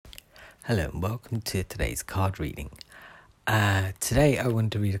Hello and welcome to today's card reading. Today I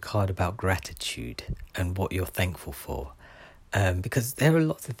want to read a card about gratitude and what you're thankful for. Because there are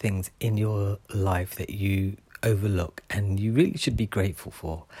lots of things in your life that you overlook and you really should be grateful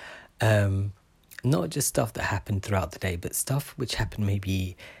for. Not just stuff that happened throughout the day, but stuff which happened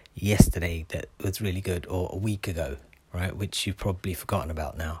maybe yesterday that was really good, or a week ago, right? Which you've probably forgotten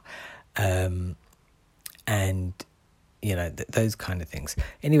about now. And those kind of things.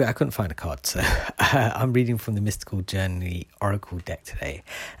 Anyway, I couldn't find a card, so I'm reading from the Mystical Journey Oracle deck today.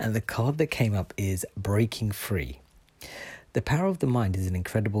 And the card that came up is Breaking Free. The power of the mind is an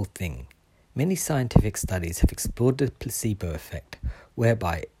incredible thing. Many scientific studies have explored the placebo effect,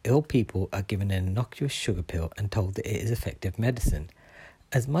 whereby ill people are given an innocuous sugar pill and told that it is effective medicine.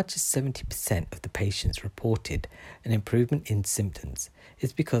 As much as 70% of the patients reported an improvement in symptoms.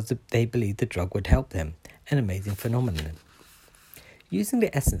 It's because they believed the drug would help them, an amazing phenomenon. Using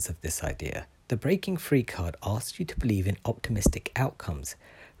the essence of this idea, the Breaking Free card asks you to believe in optimistic outcomes.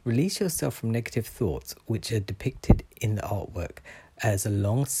 Release yourself from negative thoughts, which are depicted in the artwork as a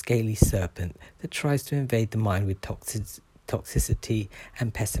long, scaly serpent that tries to invade the mind with toxicity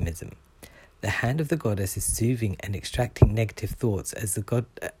and pessimism. The hand of the goddess is soothing and extracting negative thoughts as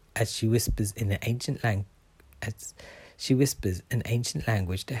she whispers an ancient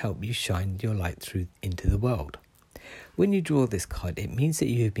language to help you shine your light through into the world. When you draw this card, it means that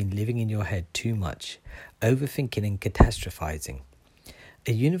you have been living in your head too much, overthinking and catastrophizing.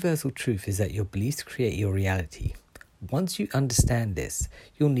 A universal truth is that your beliefs create your reality. Once you understand this,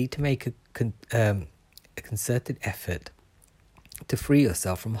 you'll need to make a concerted effort to free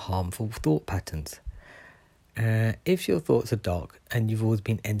yourself from harmful thought patterns. If your thoughts are dark and you've always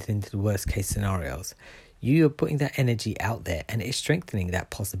been entered into the worst case scenarios, you are putting that energy out there and it is strengthening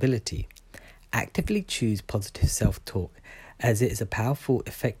that possibility. Actively choose positive self-talk, as it is a powerful,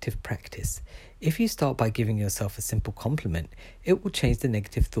 effective practice. If you start by giving yourself a simple compliment, it will change the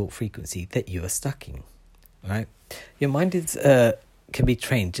negative thought frequency that you are stuck in. Right? Your mind can be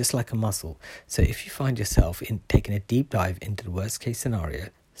trained just like a muscle. So if you find yourself taking a deep dive into the worst case scenario,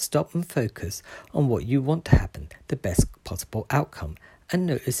 stop and focus on what you want to happen, the best possible outcome, and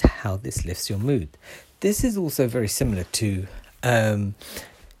notice how this lifts your mood. This is also very similar to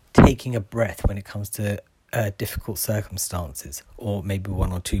taking a breath when it comes to difficult circumstances, or maybe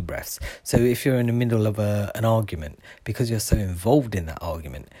one or two breaths. So if you're in the middle of an argument, because you're so involved in that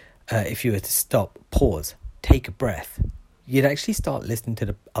argument, if you were to stop, pause, take a breath, you'd actually start listening to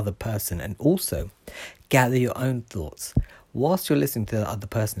the other person and also gather your own thoughts. Whilst you're listening to the other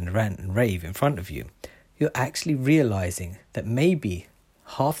person rant and rave in front of you, you're actually realizing that maybe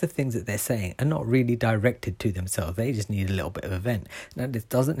half the things that they're saying are not really directed to themselves. They just need a little bit of a vent. Now, this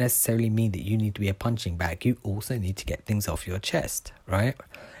doesn't necessarily mean that you need to be a punching bag. You also need to get things off your chest, right?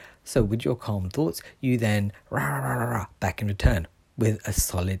 So with your calm thoughts, you then back in return with a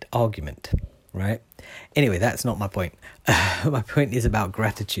solid argument. Right? Anyway, that's not my point. My point is about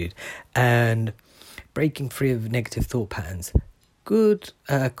gratitude and breaking free of negative thought patterns. Good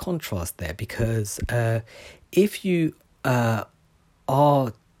contrast there, because if you are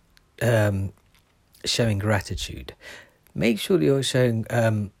showing gratitude, make sure that you're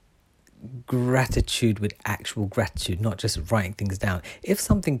showing gratitude with actual gratitude, not just writing things down. If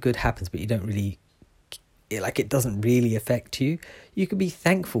something good happens but you don't really it doesn't really affect you, you could be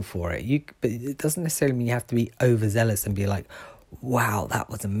thankful for it. But it doesn't necessarily mean you have to be overzealous and be like, wow, that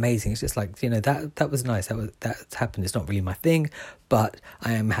was amazing. It's just like, that was nice. That's happened. It's not really my thing, but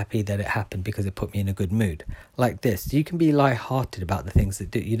I am happy that it happened because it put me in a good mood. Like this, you can be lighthearted about the things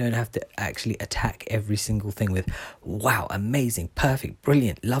that do. You don't have to actually attack every single thing with, wow, amazing, perfect,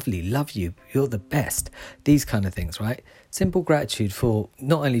 brilliant, lovely, love you, you're the best. These kind of things, right? Simple gratitude for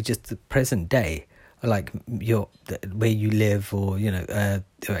not only just the present day, like where you live, or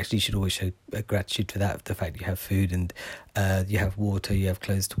actually you should always show gratitude for that, the fact you have food and you have water, you have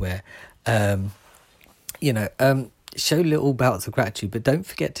clothes to wear. Show little bouts of gratitude, but don't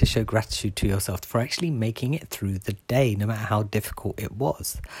forget to show gratitude to yourself for actually making it through the day, no matter how difficult it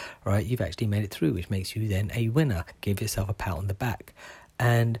was. Right? You've actually made it through, which makes you then a winner. Give yourself a pat on the back,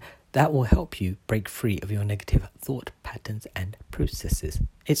 and that will help you break free of your negative thought patterns and processes.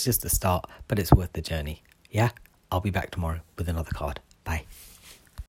 It's just a start, but it's worth the journey. Yeah? I'll be back tomorrow with another card. Bye.